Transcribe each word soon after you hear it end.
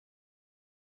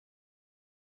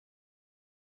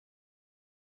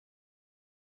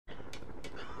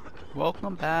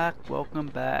Welcome back, welcome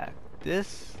back.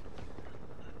 This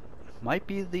might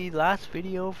be the last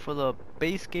video for the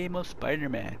base game of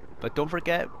Spider-Man. But don't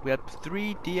forget, we have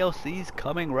 3 DLCs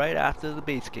coming right after the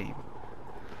base game.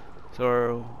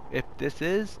 So if this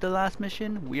is the last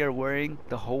mission, we are wearing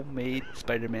the homemade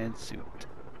Spider-Man suit.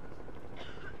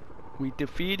 We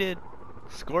defeated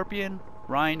Scorpion,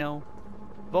 Rhino,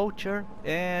 Vulture,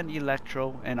 and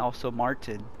Electro, and also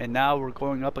Martin. And now we're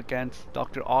going up against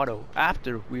Dr. Otto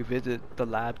after we visit the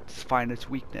lab to find its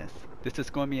weakness. This is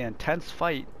going to be an intense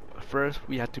fight. First,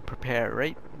 we have to prepare,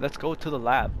 right? Let's go to the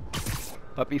lab.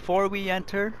 But before we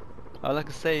enter, I'd like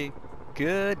to say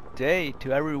good day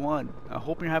to everyone. I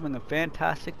hope you're having a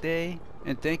fantastic day,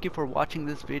 and thank you for watching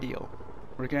this video.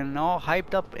 We're getting all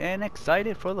hyped up and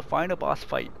excited for the final boss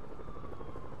fight.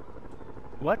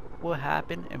 What will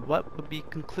happen and what will be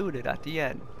concluded at the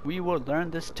end? We will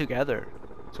learn this together.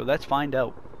 So let's find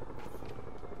out.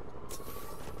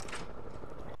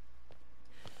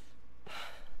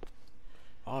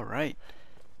 Alright.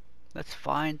 Let's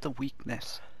find the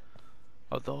weakness.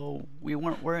 Although we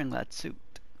weren't wearing that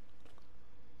suit.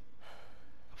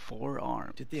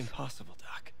 Forearm. Did the impossible,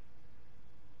 Doc.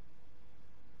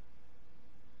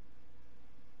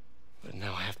 But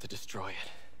now I have to destroy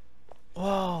it.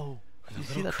 Whoa! You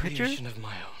see that picture? Of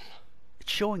my own. It's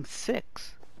showing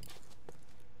 6.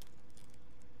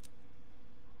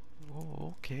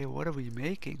 Oh, okay, what are we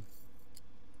making?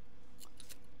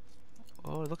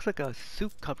 Oh, it looks like a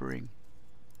suit covering.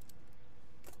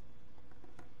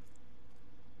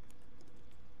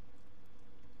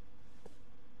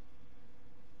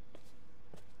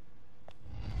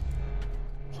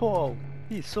 Whoa,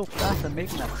 he's so fast at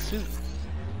making that suit.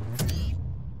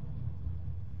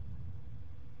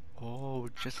 Oh,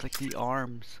 just like the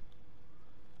arms.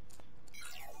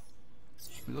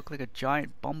 We look like a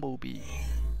giant bumblebee.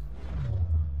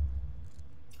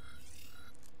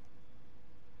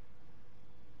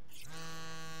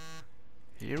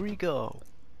 Here we go.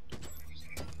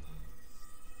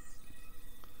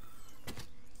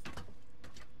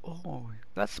 Oh,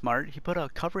 that's smart. He put a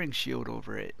covering shield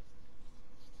over it.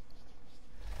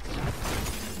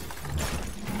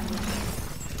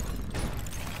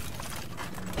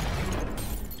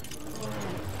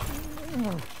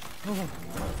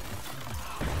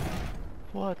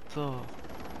 What the?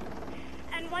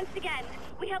 And once again,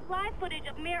 we have live footage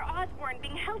of Mayor Osborn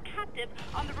being held captive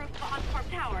on the roof of Oscorp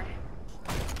Tower.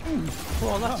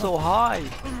 Oh, that's so high.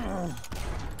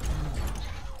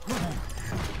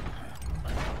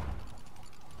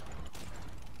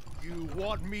 You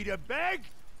want me to beg?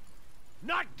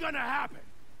 Not gonna happen!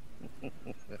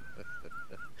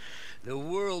 The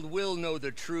world will know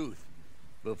the truth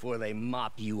before they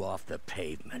mop you off the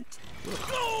pavement.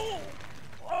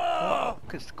 Oh,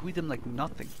 could squeeze him like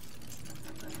nothing.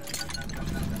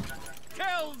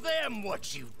 Tell them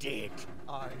what you did.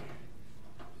 I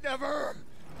never...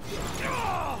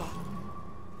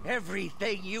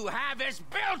 Everything you have is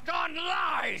built on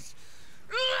lies!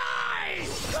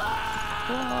 Lies!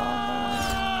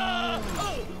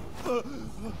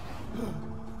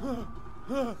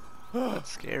 That's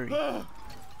scary.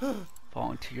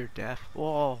 Falling to your death.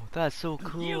 Whoa, that's so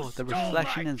cool. The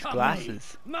reflection in his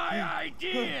glasses. My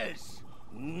ideas!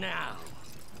 Now,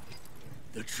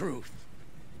 the truth.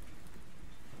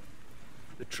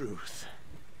 The truth.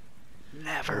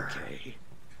 Never. Okay.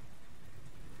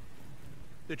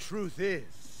 The truth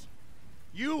is,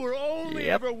 you were only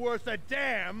ever worth a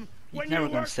damn when you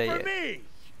worked for me.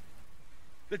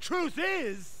 The truth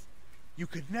is, you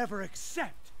could never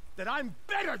accept that I'm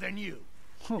better than you.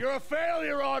 You're a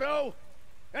failure, Otto,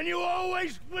 and you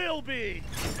always will be.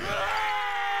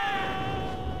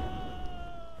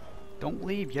 Don't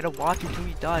leave. You gotta watch until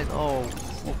he dies. Oh,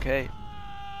 okay.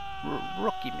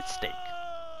 Rookie mistake.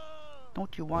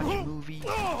 Don't you watch movies?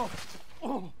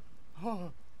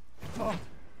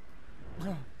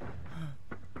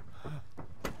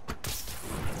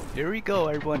 Here we go,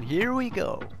 everyone. Here we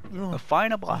go. The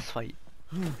final boss fight.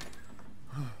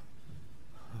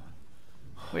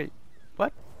 Wait,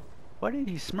 what? What did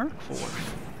he smirk for?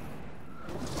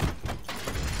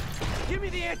 Give me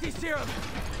the anti-serum!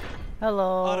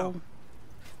 Hello. Otto,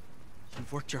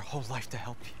 you've worked your whole life to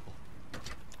help people.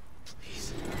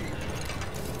 Please.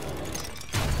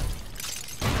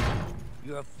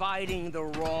 You're fighting the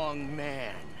wrong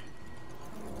man.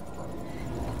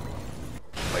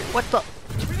 Wait, what the?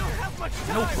 We don't have much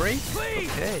time! No break?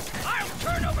 Please! Okay. I'll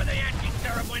turn over the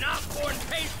anti-serum when Osborn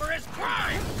pays for his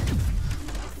crime!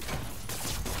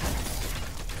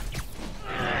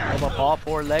 Have a paw,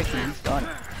 4 legs, and he's done.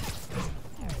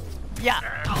 Yeah!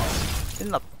 In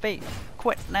the face.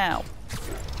 Quit now.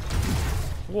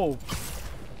 Whoa.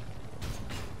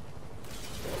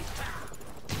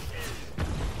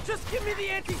 Just give me the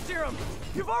anti-serum!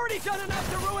 You've already done enough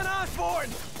to ruin Osborn!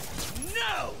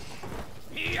 No!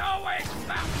 He always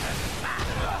found us back!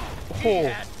 Oh. He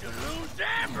had to lose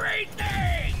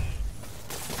everything!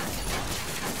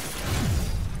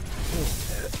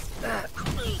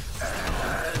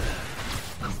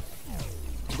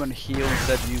 I'm gonna heal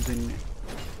instead of using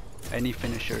any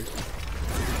finishers.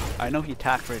 I know he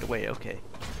attacked right away, okay.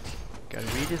 Gotta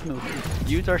read his movements.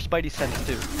 Use our spidey sense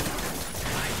too.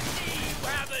 I see you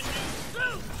have a new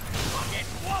suit! It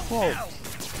won't Whoa. help!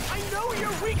 I know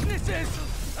your weaknesses!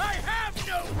 I have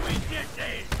no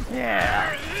weaknesses!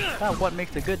 Yeah! That's what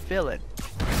makes a good villain.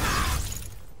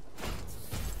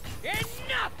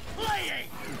 Enough playing!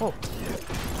 Oh.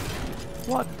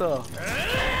 What the?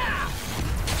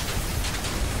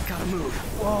 Gotta move.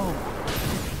 Whoa.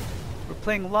 We're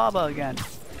playing lava again.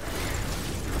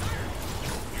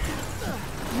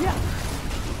 Yeah.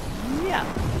 Yeah.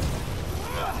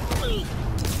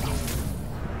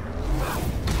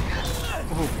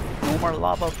 Oh, no more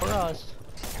lava for us.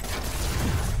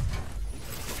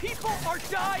 People are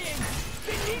dying!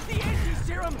 They need the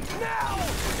anti-serum now!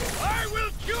 I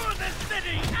will cure the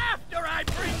city after I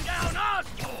bring down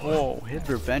Osborn! Whoa, his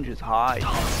revenge is high.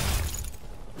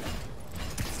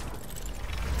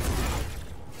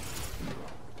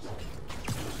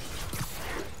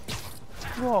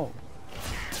 Whoa.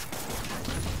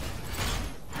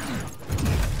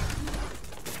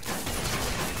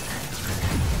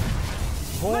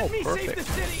 Oh, Let me perfect. save the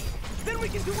city! Then we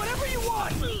can do whatever you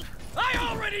want! I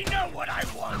already know what I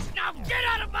want! Now get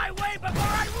out of my way before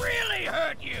I really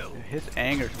hurt you! His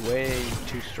anger's way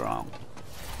too strong.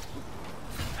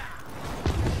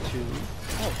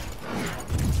 Oh.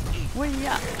 Wait,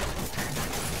 yeah.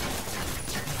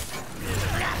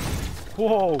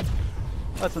 Whoa.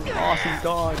 That's an awesome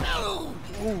dodge. Ooh.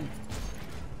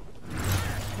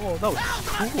 Whoa, that was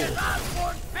How much is cool.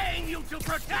 Osborn paying you to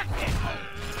protect it?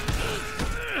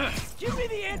 Give me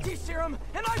the anti-serum,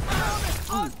 and I promise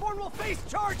Osborn will face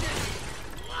charges!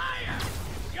 Liar!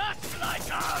 Just like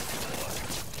Osborn!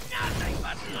 Nothing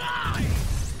but lies!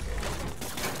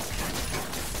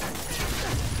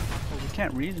 Oh, we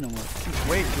can't reason him with. He's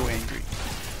way too angry.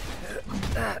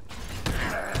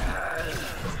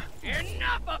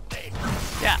 Enough of this!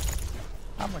 Yeah.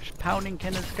 How much pounding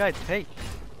can this guy take?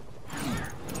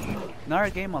 Another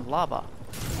game of lava.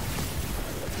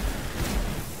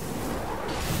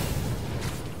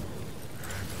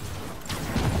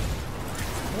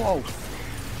 Whoa.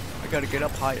 I gotta get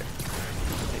up higher.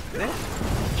 Take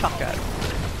this. Chuck at him.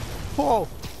 Whoa.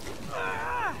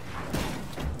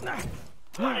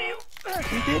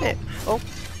 We did it. Oh.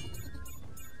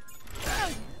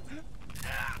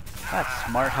 That's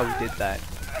smart how he did that.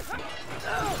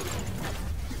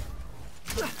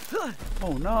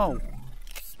 Oh no.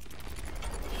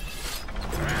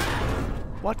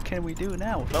 What can we do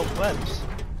now without webs?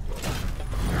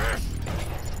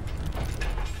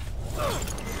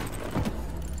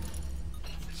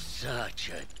 Such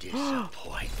a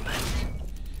disappointment.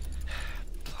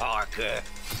 Parker.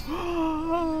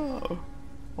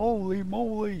 Holy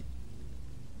moly.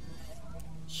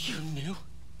 You knew?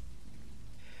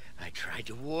 I tried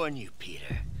to warn you,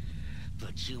 Peter,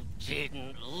 but you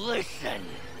didn't listen.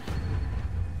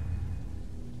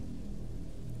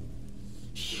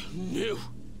 You knew.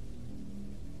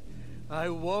 I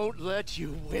won't let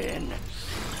you win.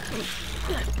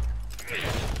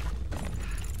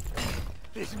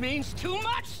 This means too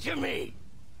much to me.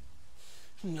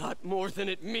 Not more than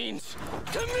it means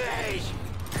to me.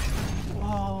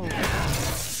 Whoa.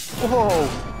 Whoa.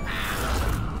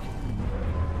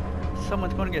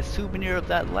 Someone's gonna get a souvenir of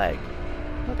that leg.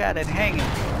 Look at it hanging.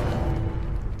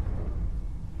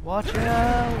 Watch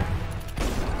out.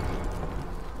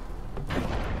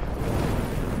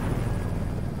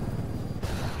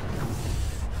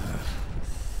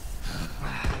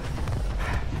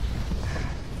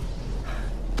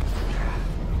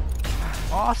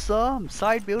 Awesome!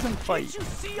 Side building fight. Can't you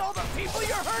see all the people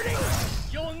you're hurting?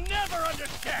 You'll never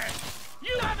understand.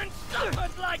 You haven't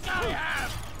suffered like I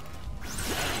have.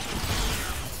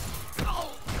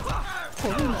 Oh,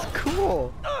 this is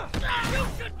cool. You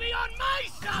should be on my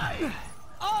side.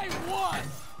 I won!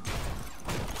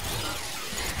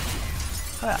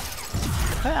 Ha.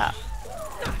 Ha.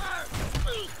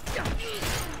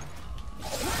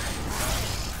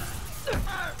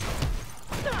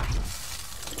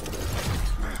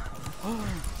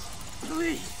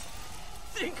 Please,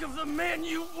 think of the man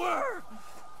you were.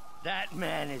 That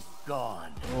man is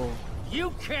gone. Oh,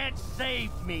 You can't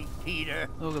save me, Peter.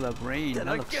 look at that brain. Then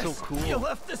That I looks guess so cool. you'll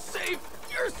have to save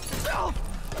yourself!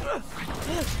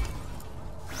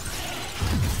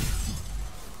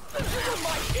 You're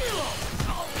my hero!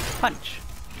 Punch.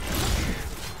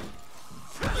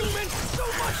 You meant so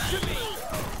much to me!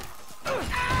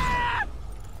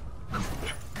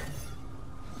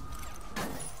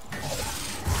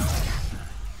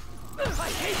 I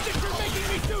hate that you're making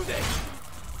me do this!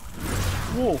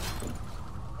 Whoa.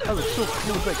 That was so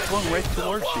cool. It's like going right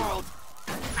towards you.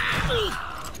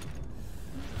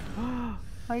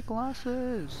 My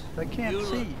glasses. I can't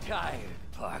see. You look tired,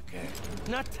 Parker.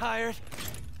 Not tired.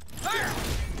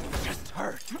 Just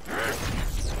hurt.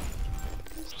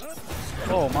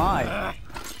 Oh my.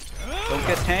 Don't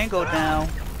get tangled now.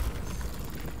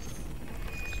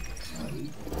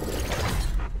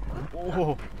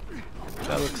 Oh.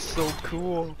 That looks so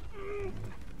cool.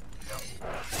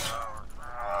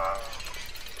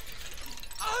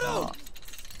 Otto!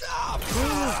 Stop!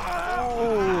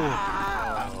 Oh.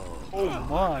 Oh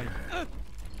my.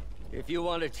 If you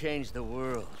want to change the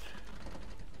world,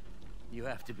 you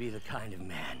have to be the kind of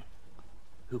man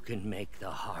who can make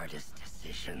the hardest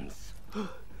decisions.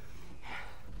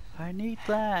 I need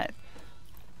that.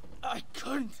 I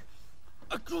couldn't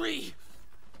agree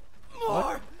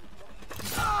more.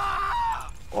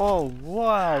 Oh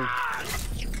wow.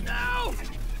 No!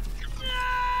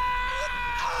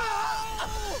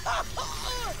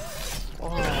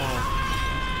 Oh.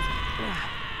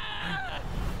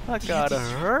 That gotta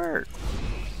hurt.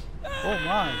 Oh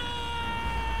my.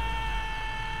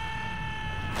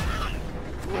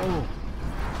 Whoa.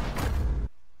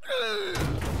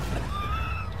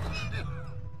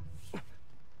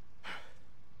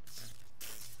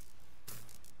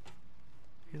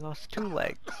 He lost 2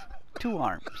 legs, 2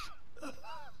 arms.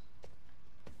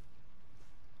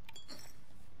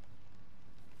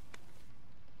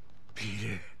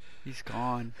 Peter, He's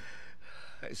gone.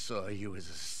 I saw you as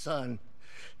a son.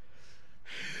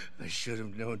 I should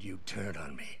have known you'd turn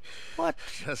on me. What?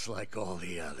 Just like all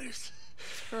the others.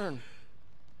 Turn.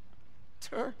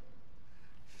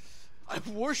 I've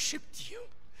worshipped you.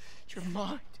 Your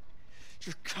mind,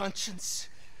 your conscience,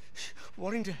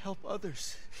 wanting to help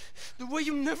others. The way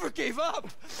you never gave up.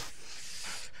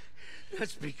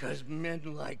 That's because men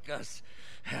like us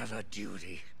have a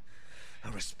duty,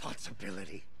 a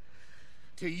responsibility,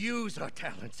 to use our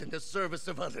talents in the service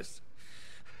of others.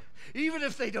 Even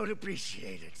if they don't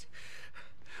appreciate it,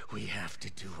 we have to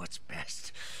do what's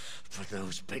best for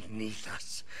those beneath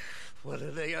us,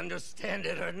 whether they understand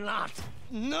it or not.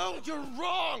 No, you're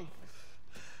wrong.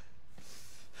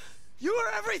 You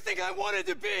are everything I wanted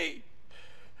to be.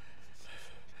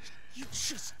 You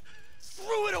just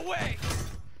threw it away.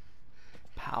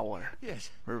 Power. Yes,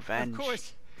 Revenge. of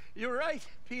course. You're right,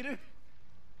 Peter.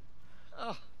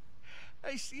 Oh,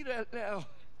 I see that now.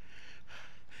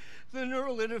 The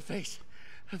neural interface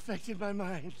affected my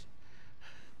mind.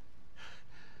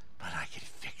 But I can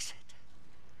fix it.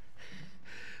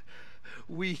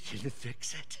 We can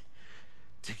fix it.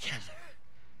 Together.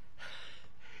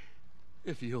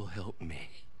 If you'll help me.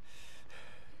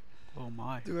 Oh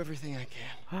my. Do everything I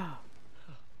can.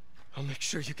 I'll make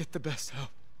sure you get the best help.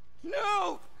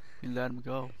 No! You let him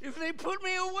go. If they put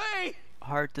me away,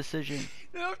 Hard decision.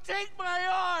 they'll take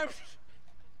my arms.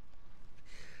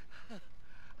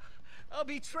 I'll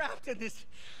be trapped in this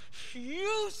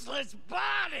useless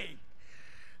body.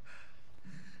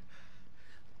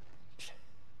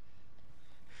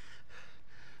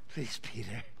 Please,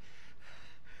 Peter.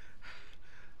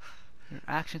 Your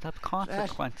actions have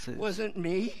consequences. That wasn't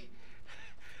me.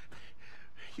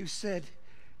 You said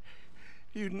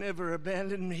you'd never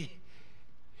abandon me.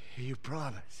 You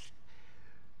promised.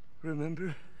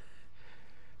 Remember?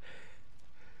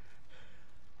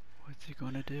 What's he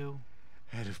gonna do?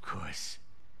 And of course,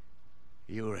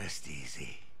 you rest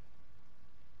easy,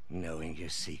 knowing your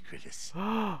secret is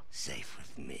safe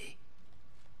with me.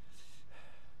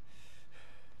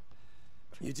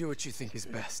 You do what you think is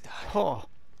best, Doc. Oh.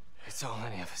 It's all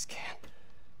any of us can.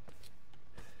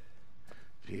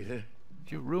 Peter?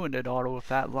 You ruined it, Otto, with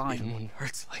that line. Even when it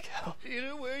hurts like hell.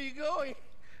 Peter, where are you going?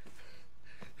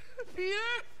 Peter?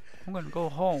 I'm gonna go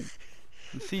home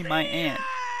and see my aunt.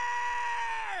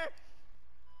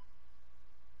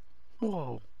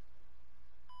 Whoa.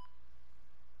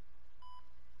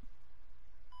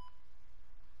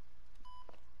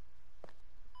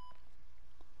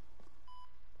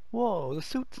 Whoa, the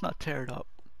suit's not teared up.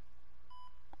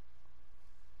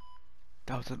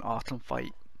 That was an awesome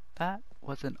fight. That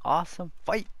was an awesome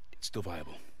fight. It's still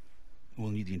viable.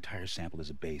 We'll need the entire sample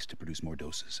as a base to produce more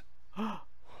doses. How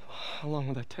long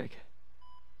will that take?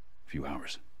 A few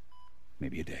hours.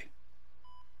 Maybe a day.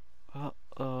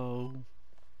 Uh-oh.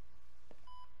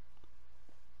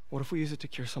 What if we use it to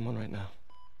cure someone right now?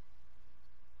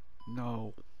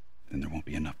 No. then there won't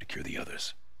be enough to cure the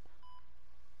others.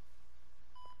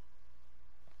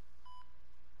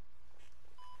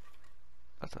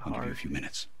 That's I'll give you a few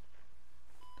minutes.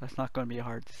 That's not going to be a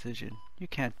hard decision. You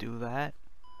can't do that.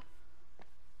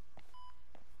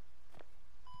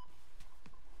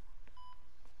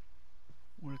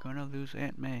 We're gonna lose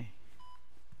Aunt May.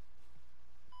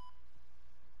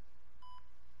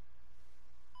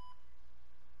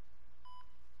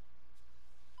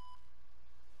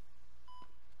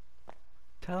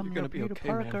 Tell him you're Peter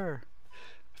Parker. Man.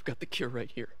 I've got the cure right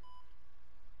here.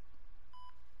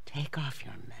 Take off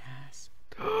your mask.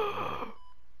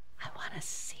 I want to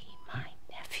see my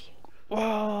nephew.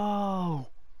 Whoa!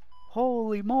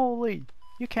 Holy moly!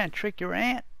 You can't trick your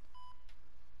aunt.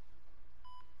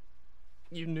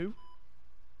 You knew?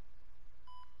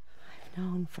 I've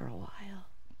known for a while.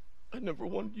 I never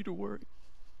wanted you to worry.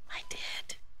 I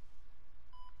did.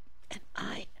 And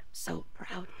I am so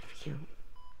proud of you.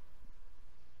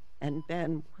 And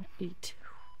Ben would be too.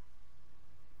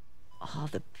 All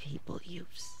the people you've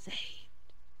saved.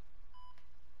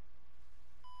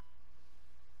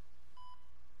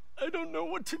 I don't know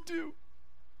what to do.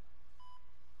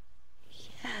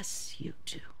 Yes, you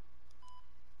do.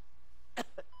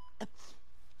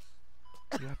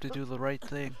 You have to do the right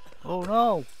thing. Oh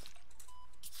no!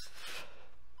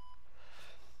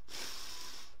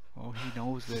 Oh, he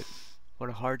knows it. What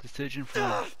a hard decision for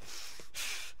him.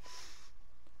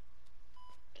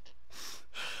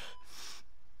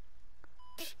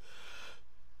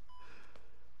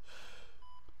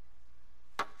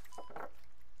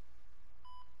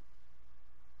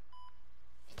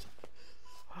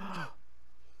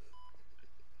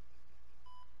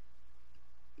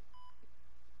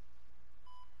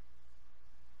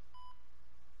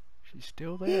 She's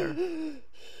still there.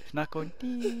 It's not going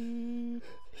dee.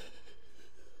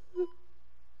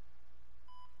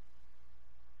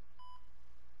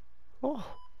 Oh,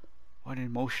 what an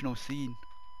emotional scene.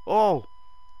 Oh!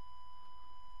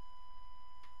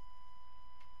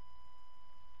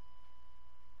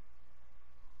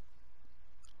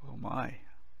 Oh my.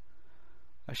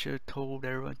 I should have told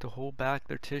everyone to hold back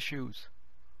their tissues.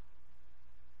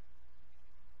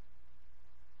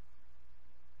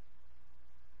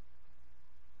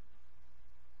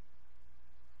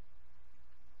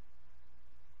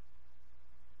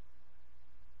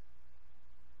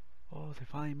 Oh, they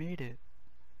finally made it.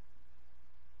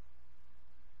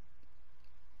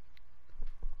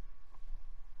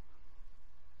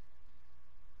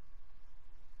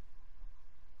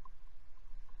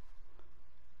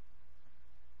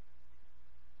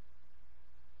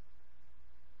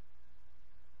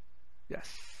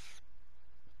 Yes.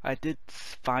 I did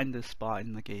find this spot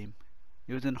in the game.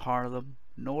 It was in Harlem,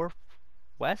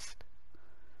 northwest,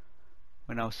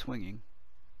 when I was swinging.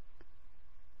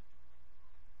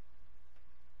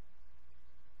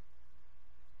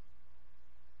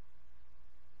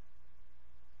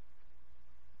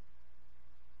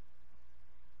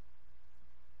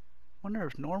 Wonder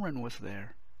if Norman was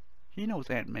there. He knows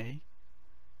Aunt May.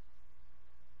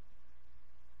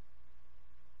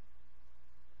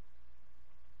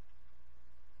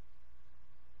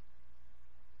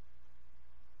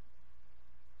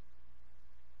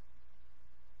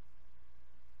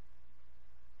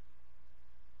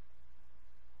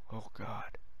 Oh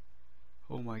God.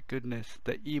 Oh my goodness,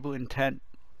 the evil intent.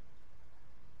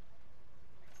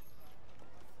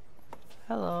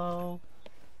 Hello.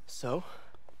 So?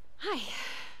 Hi,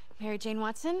 Mary Jane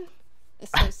Watson,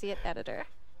 Associate Editor.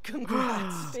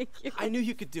 Congrats! Thank you. I knew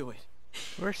you could do it.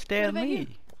 Where's Stan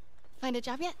Lee? Find a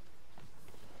job yet?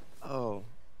 Oh,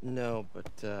 no,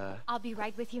 but, I'll be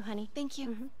right with you, honey. Thank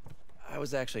you. I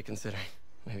was actually considering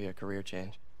maybe a career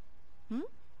change. Hmm?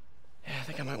 Yeah, I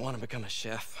think I might want to become a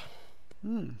chef.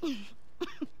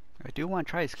 I do want to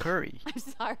try his curry. I'm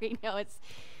sorry, no, it's...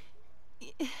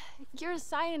 You're a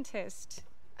scientist.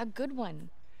 A good one.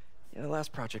 Yeah, the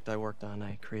last project I worked on,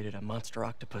 I created a monster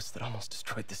octopus that almost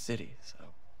destroyed the city, so...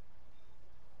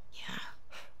 Yeah.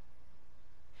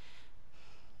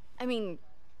 I mean,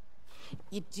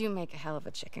 you do make a hell of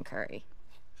a chicken curry.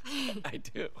 I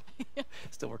do.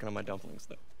 Still working on my dumplings,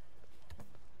 though.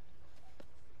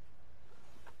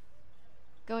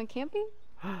 Going camping?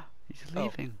 He's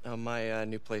leaving. My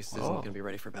new place isn't going to be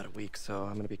ready for about a week, so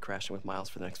I'm going to be crashing with Miles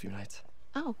for the next few nights.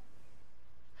 Oh.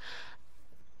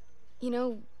 You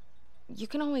know, you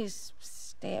can always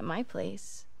stay at my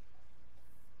place.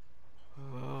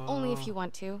 Only if you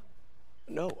want to.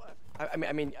 No,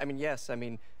 I mean, yes. I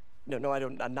mean, no, I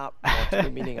don't. I'm not want to.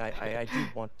 Meaning, I do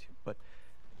want to, but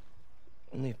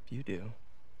only if you do.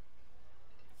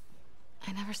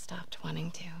 I never stopped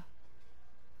wanting to.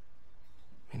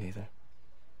 Me neither.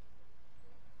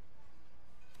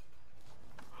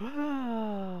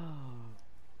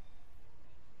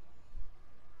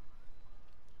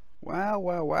 Wow,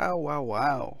 wow, wow, wow,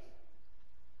 wow.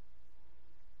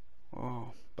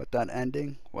 Oh, but that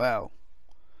ending, wow.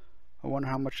 I wonder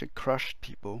how much it crushed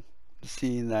people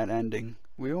seeing that ending.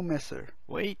 We'll miss her.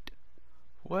 Wait,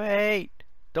 wait,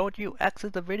 don't you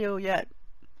exit the video yet.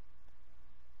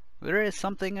 There is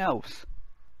something else.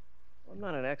 I'm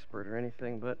not an expert or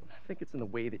anything, but I think it's in the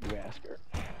way that you ask her.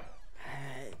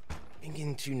 I'm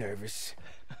getting too nervous.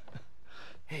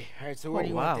 Hey, alright, so where do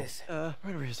you want this? Right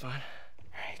over here's fine.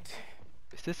 Alright.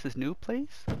 Is this his new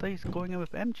place? I thought he's going in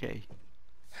with MJ.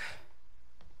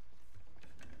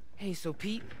 Hey, so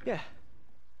Pete? Yeah.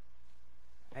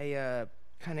 I,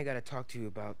 kinda gotta talk to you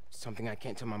about something I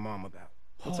can't tell my mom about.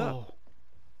 What's up?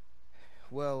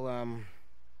 Well,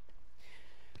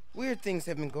 weird things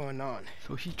have been going on.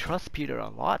 So he trusts Peter a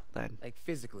lot then. Like,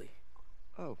 physically.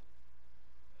 Oh.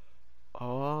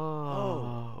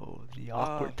 Oh, the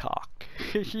awkward talk.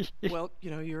 Well, you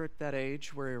know, you're at that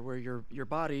age where your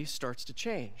body starts to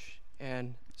change,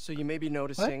 and so you may be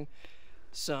noticing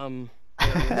some.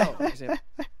 No,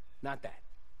 not that.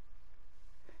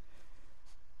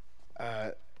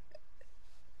 I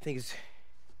think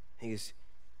it's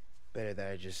better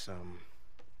that I just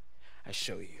I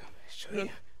show you.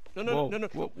 No.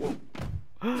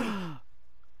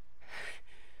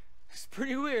 It's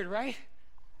pretty weird, right?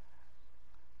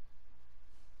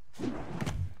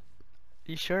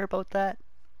 You sure about that?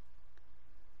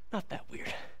 Not that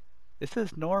weird. Is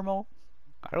this normal?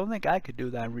 I don't think I could do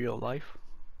that in real life.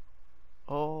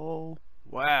 Oh,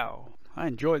 wow. I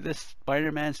enjoyed this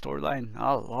Spider-Man storyline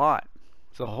a lot.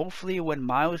 So hopefully when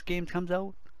Miles game comes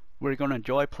out, we're going to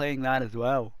enjoy playing that as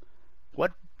well.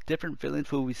 What different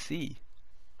villains will we see?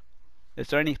 Is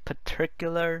there any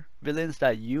particular villains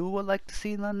that you would like to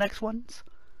see in the next ones?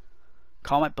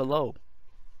 Comment below.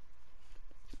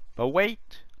 But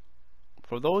wait,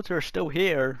 for those who are still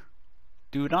here,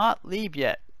 do not leave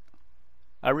yet.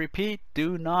 I repeat,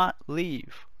 do not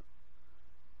leave.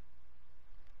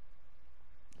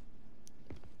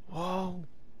 Whoa,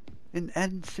 an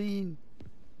end scene.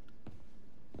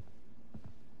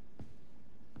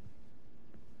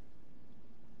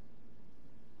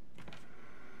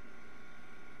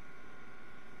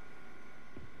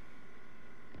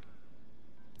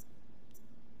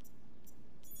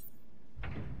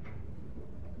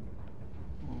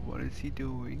 What is he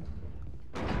doing?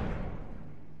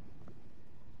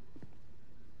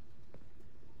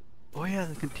 Oh yeah,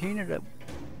 the container that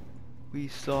we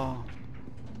saw.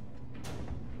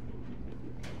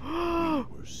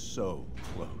 We're so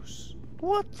close.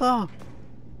 What the?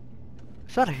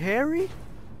 Is that Harry?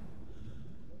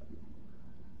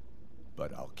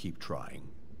 But I'll keep trying.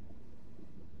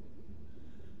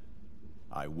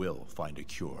 I will find a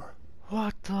cure.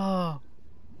 What the? I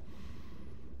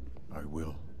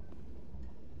will.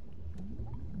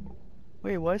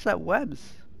 Wait, why is that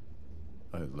webs?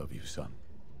 I love you, son.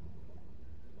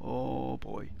 Oh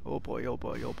boy, oh boy, oh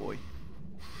boy, oh boy.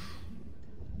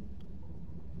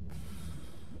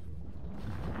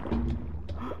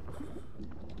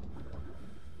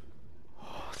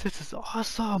 Oh, this is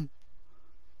awesome.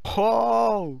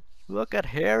 Oh, look at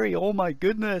Harry, oh my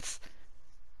goodness.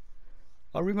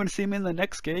 Are we going to see him in the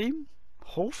next game?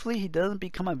 Hopefully he doesn't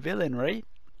become a villain, right?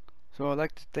 So I'd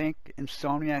like to thank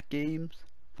Insomniac Games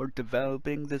for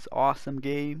developing this awesome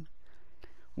game,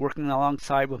 working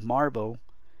alongside with Marvel,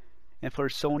 and for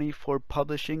Sony for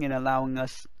publishing and allowing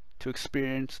us to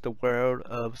experience the world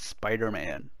of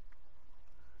Spider-Man.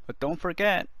 But don't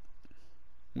forget,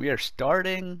 we are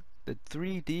starting the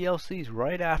 3 DLCs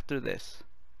right after this.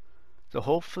 So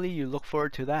hopefully you look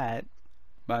forward to that.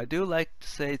 But I do like to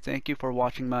say thank you for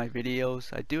watching my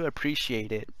videos. I do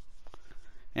appreciate it.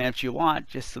 And if you want,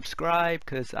 just subscribe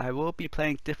because I will be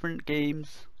playing different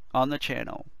games on the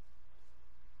channel.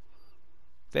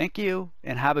 Thank you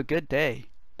and have a good day.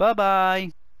 Bye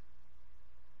bye.